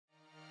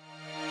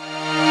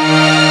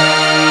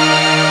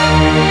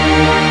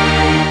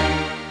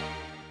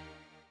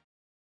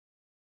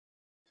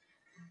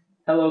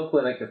Hello,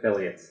 clinic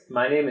affiliates.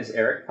 My name is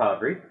Eric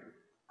Podry.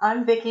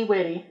 I'm Vicki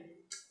Whitty.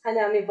 And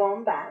I'm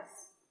Yvonne Bass.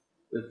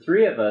 The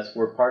three of us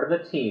were part of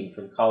a team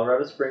from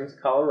Colorado Springs,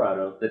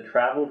 Colorado that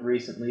traveled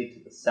recently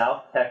to the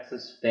South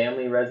Texas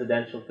Family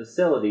Residential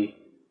Facility,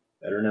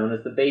 better known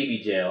as the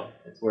baby jail.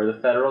 It's where the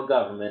federal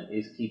government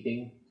is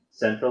keeping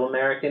Central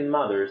American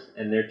mothers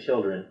and their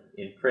children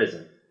in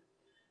prison.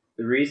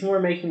 The reason we're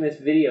making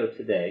this video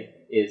today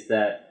is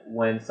that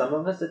when some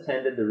of us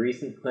attended the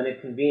recent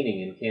clinic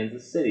convening in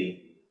Kansas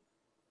City,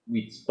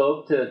 we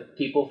spoke to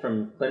people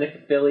from clinic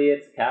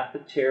affiliates,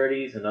 Catholic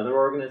charities, and other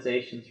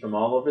organizations from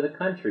all over the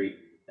country,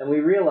 and we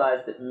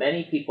realized that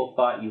many people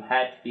thought you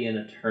had to be an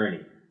attorney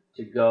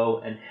to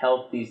go and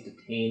help these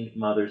detained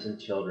mothers and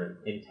children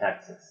in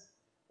Texas.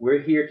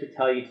 We're here to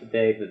tell you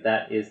today that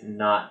that is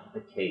not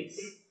the case.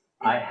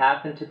 I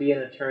happen to be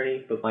an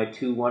attorney, but my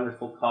two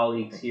wonderful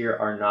colleagues here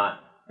are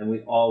not, and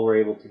we all were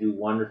able to do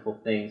wonderful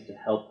things to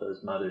help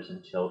those mothers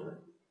and children.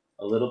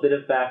 A little bit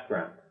of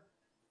background.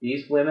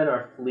 These women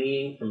are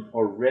fleeing from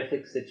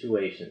horrific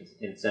situations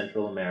in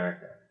Central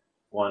America,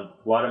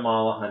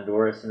 Guatemala,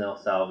 Honduras, and El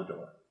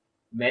Salvador.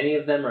 Many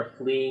of them are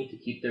fleeing to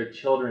keep their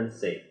children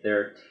safe.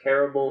 There are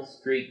terrible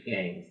street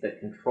gangs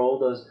that control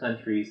those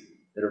countries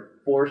that are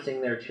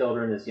forcing their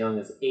children as young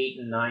as 8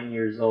 and 9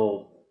 years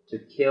old to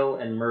kill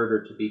and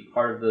murder to be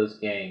part of those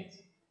gangs.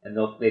 And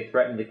they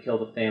threaten to kill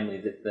the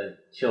families if the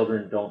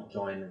children don't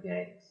join the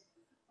gangs.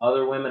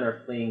 Other women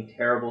are fleeing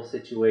terrible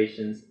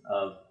situations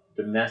of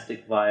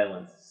domestic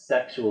violence,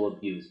 sexual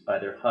abuse by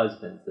their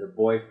husbands, their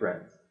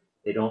boyfriends.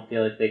 They don't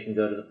feel like they can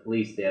go to the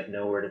police. They have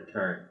nowhere to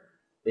turn.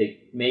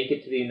 They make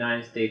it to the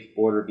United States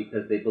border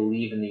because they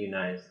believe in the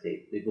United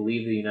States. They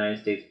believe the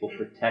United States will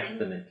protect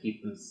them and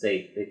keep them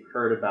safe. They've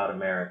heard about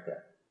America.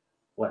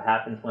 What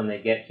happens when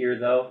they get here,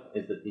 though,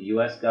 is that the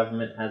U.S.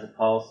 government has a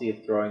policy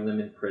of throwing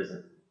them in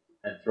prison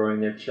and throwing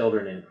their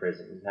children in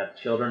prison. You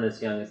have children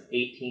as young as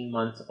 18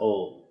 months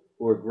old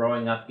who are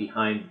growing up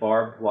behind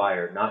barbed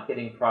wire, not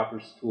getting proper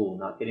school,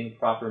 not getting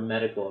proper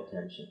medical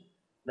attention,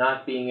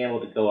 not being able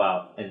to go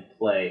out and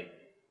play.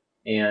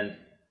 And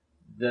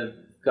the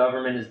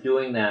government is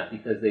doing that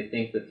because they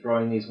think that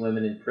throwing these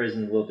women in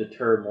prison will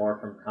deter more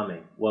from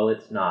coming. Well,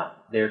 it's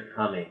not. They're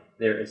coming.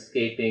 They're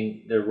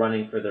escaping. They're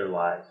running for their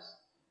lives.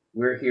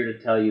 We're here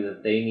to tell you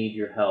that they need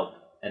your help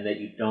and that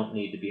you don't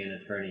need to be an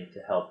attorney to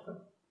help them.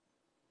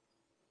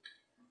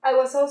 I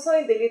was also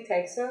in Dilley,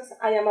 Texas.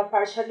 I am a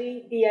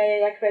partially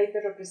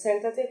BIA-accredited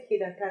representative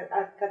here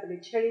at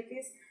Catholic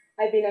Charities.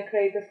 I've been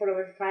accredited for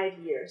over 5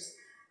 years.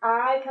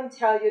 I can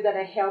tell you that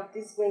I help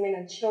these women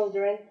and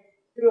children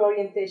through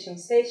orientation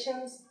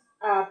sessions,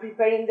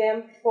 preparing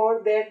them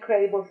for their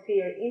credible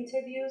fear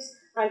interviews,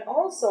 and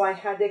also I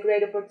had the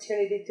great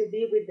opportunity to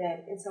be with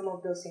them in some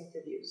of those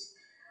interviews.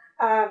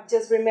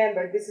 Just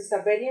remember, this is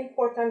a very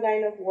important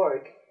line of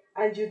work,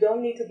 and you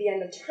don't need to be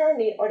an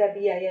attorney or a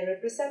BIA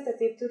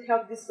representative to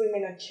help these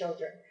women and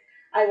children.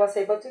 I was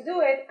able to do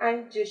it,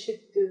 and you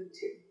should do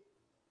too.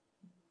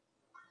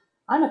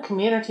 I'm a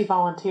community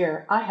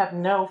volunteer. I have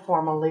no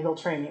formal legal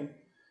training.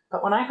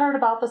 But when I heard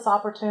about this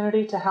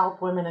opportunity to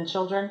help women and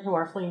children who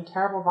are fleeing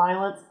terrible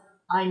violence,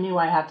 I knew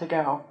I had to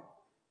go.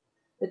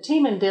 The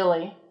team in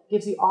Dilley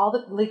gives you all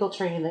the legal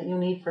training that you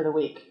need for the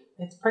week.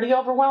 It's pretty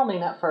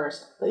overwhelming at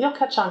first, but you'll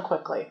catch on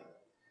quickly.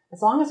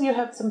 As long as you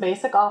have some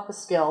basic office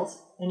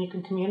skills and you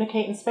can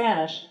communicate in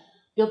Spanish,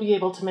 you'll be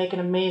able to make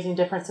an amazing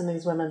difference in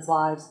these women's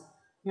lives.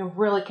 You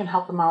really can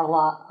help them out a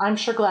lot. I'm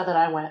sure glad that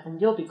I went, and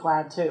you'll be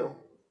glad too.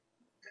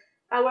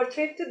 Our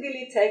trip to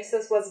Dilley,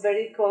 Texas was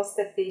very cost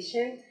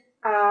efficient.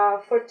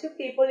 For 2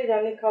 people, it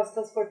only cost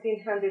us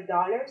 $1,400.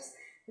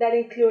 That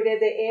included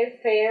the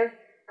airfare,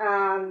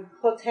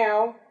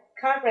 hotel,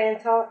 car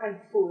rental, and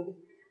food.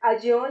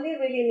 You only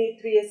really need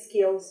 3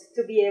 skills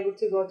to be able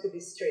to go to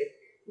this trip.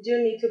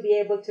 You need to be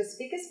able to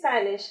speak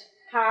Spanish,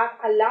 have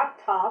a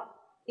laptop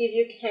if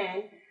you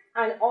can,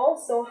 and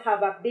also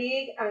have a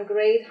big and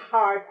great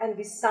heart and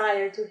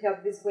desire to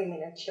help these women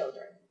and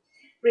children.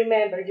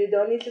 Remember, you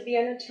don't need to be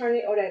an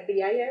attorney or a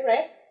BIA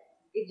rep.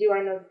 If you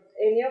are not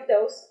any of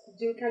those,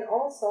 you can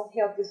also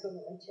help these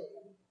women and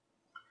children.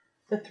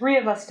 The 3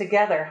 of us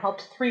together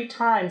helped 3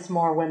 times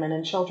more women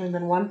and children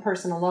than one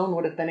person alone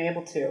would have been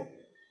able to.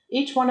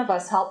 Each one of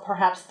us helped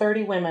perhaps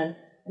 30 women,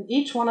 and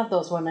each one of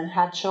those women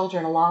had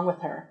children along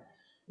with her.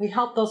 We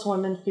helped those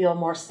women feel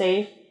more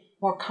safe,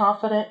 more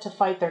confident to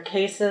fight their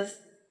cases,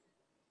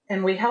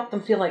 and we helped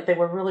them feel like they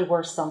were really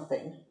worth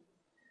something.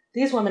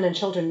 These women and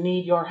children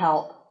need your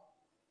help.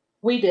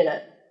 We did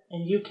it,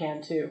 and you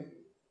can too.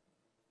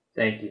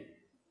 Thank you.